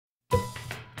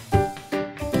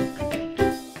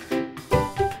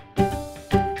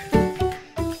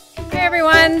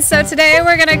everyone, so today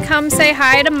we're gonna come say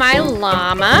hi to my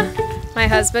llama. My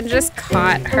husband just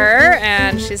caught her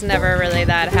and she's never really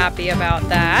that happy about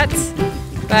that.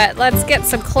 But let's get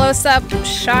some close-up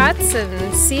shots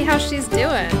and see how she's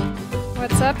doing.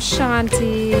 What's up,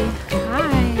 Shanti?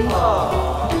 Hi.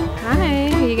 Aww.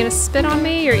 Hi. Are you gonna spit on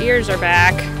me? Your ears are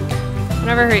back.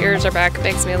 Whenever her ears are back, it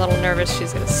makes me a little nervous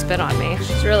she's gonna spit on me.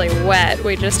 She's really wet.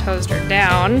 We just hosed her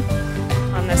down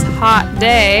on this hot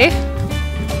day.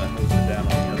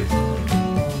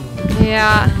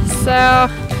 Yeah, so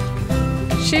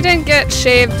she didn't get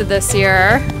shaved this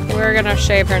year. We're gonna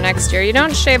shave her next year. You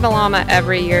don't shave a llama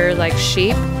every year like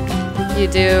sheep. You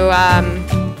do,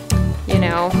 you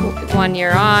know, 1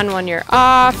 year on, 1 year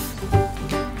off.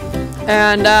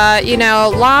 And, you know,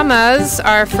 llamas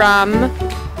are from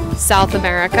South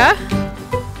America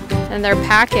and they're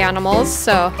pack animals,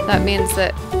 so that means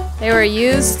that they were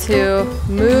used to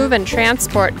move and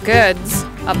transport goods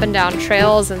up and down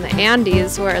trails in the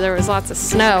Andes where there was lots of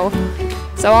snow.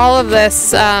 So all of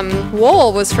this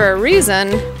wool was for a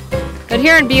reason, but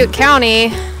here in Butte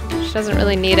County, she doesn't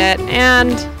really need it,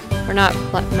 and we're not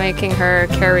making her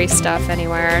carry stuff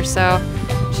anywhere. So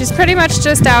she's pretty much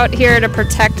just out here to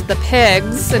protect the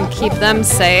pigs and keep them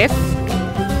safe,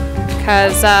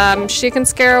 because she can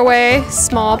scare away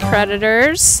small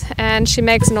predators, and she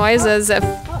makes noises if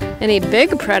any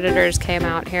big predators came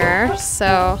out here.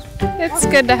 So it's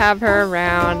good to have her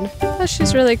around. Plus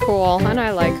she's really cool and I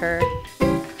like her.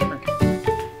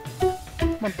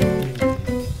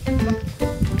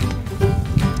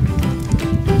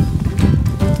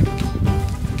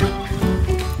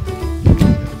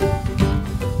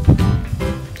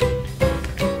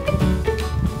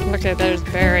 Okay, there's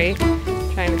Barry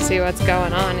trying to see what's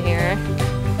going on here.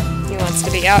 He wants to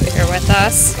be out here with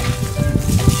us.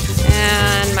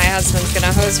 And my husband's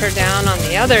gonna hose her down on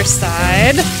the other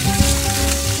side.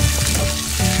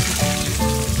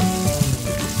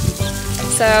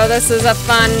 So this is a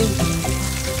fun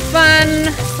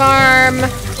farm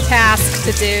task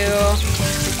to do.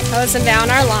 Hosing down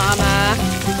our llama.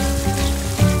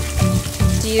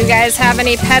 Do you guys have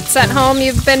any pets at home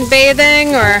you've been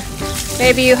bathing, or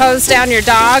maybe you hose down your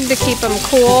dog to keep him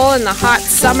cool in the hot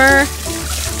summer?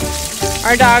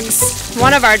 Our dogs,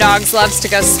 one of our dogs loves to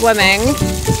go swimming,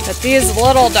 but these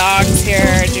little dogs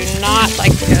here do not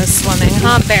like to go swimming,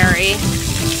 huh, Barry?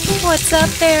 What's up,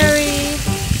 Barry?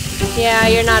 Yeah,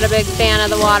 you're not a big fan of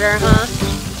the water, huh?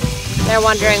 They're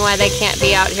wondering why they can't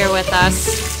be out here with us.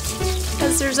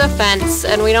 Because there's a fence,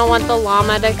 and we don't want the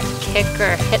llama to kick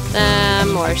or hit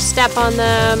them or step on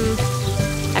them.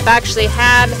 I've actually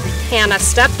had Hannah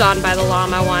stepped on by the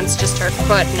llama once, just her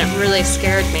foot, and it really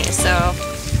scared me, so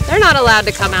they're not allowed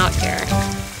to come out here.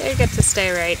 They get to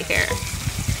stay right here.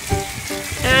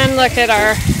 And look at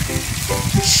our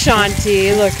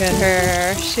Shanti, look at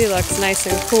her. She looks nice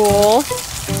and cool.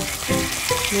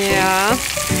 Yeah.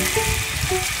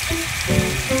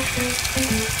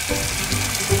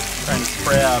 Trying to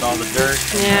spray out all the dirt.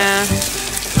 Yeah.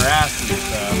 Grass and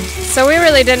stuff. So we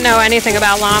really didn't know anything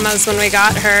about llamas when we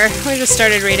got her. We just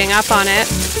started reading up on it.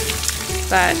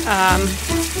 But,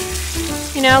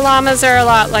 you know, llamas are a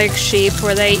lot like sheep,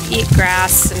 where they eat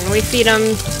grass, and we feed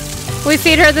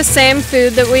her the same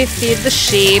food that we feed the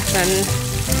sheep, and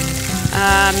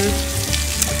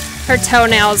her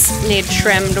toenails need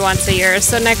trimmed once a year.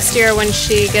 So next year when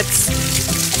she gets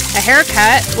a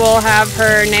haircut, we'll have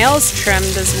her nails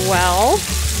trimmed as well.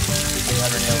 We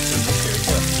had her nails trimmed this year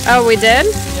too. Oh, we did?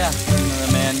 Yeah. The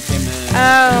man came to.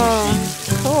 Oh,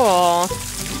 cool.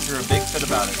 He threw a big fit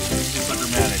about it. He was super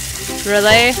dramatic.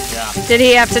 Really? Yeah. Did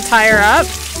he have to tie her up?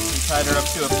 He tied her up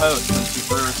to a post and she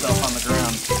threw herself on the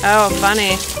ground. Oh,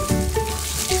 funny.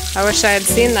 I wish I had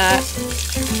seen that.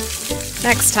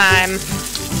 Next time.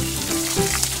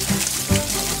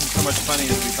 So much funny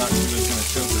as we thought she was going to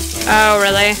choke herself. Oh,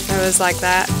 really? It was like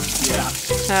that? Yeah.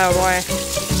 Oh, boy.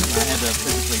 I had to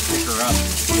physically pick her up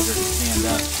to get her to stand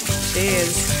up.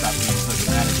 Jeez. Stop being so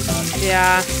dramatic about it.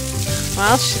 Yeah.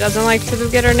 Well, she doesn't like to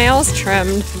get her nails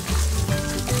trimmed.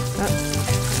 Oh.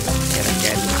 Get a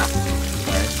good mop.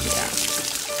 Yeah.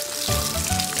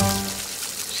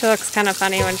 She looks kind of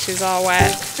funny when she's all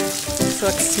wet. She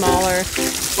looks smaller.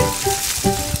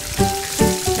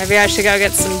 Maybe I should go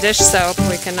get some dish soap.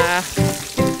 We can,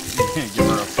 Give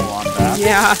her a full-on bath?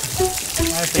 Yeah. I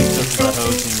think just the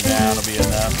hosing down will be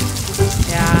enough.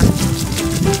 Yeah.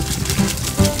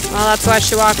 Well, that's why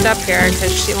she walked up here,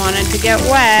 because she wanted to get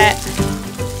wet.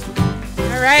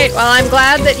 Alright, well, I'm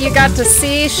glad that you got to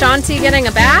see Shanti getting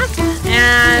a bath,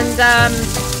 and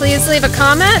please leave a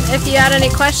comment if you had any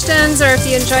questions or if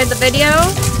you enjoyed the video,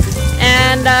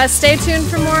 and stay tuned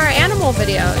for more animal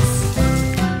videos.